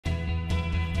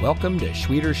Welcome to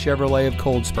Schwieters Chevrolet of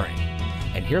Cold Spring.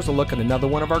 And here's a look at another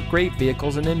one of our great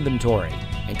vehicles in inventory,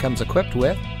 and comes equipped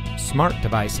with smart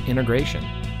device integration,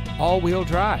 all-wheel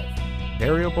drive,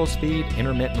 variable speed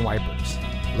intermittent wipers,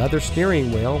 leather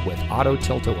steering wheel with auto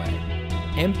tilt-away,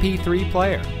 MP3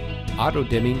 player,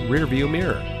 auto-dimming rear view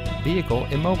mirror, vehicle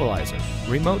immobilizer,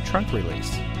 remote trunk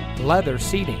release, leather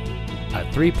seating, a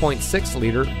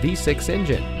 3.6-liter V6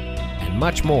 engine, and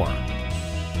much more.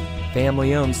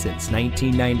 Family owned since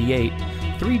 1998,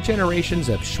 3 generations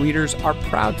of Schwieters are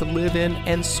proud to live in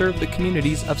and serve the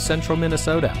communities of central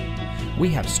Minnesota. We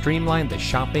have streamlined the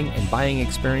shopping and buying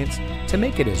experience to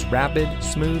make it as rapid,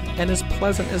 smooth, and as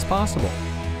pleasant as possible.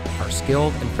 Our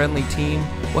skilled and friendly team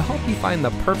will help you find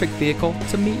the perfect vehicle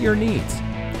to meet your needs.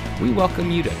 We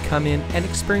welcome you to come in and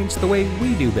experience the way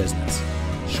we do business.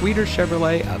 Schwieters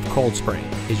Chevrolet of Cold Spring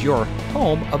is your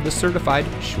home of the certified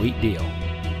Schwiet deal.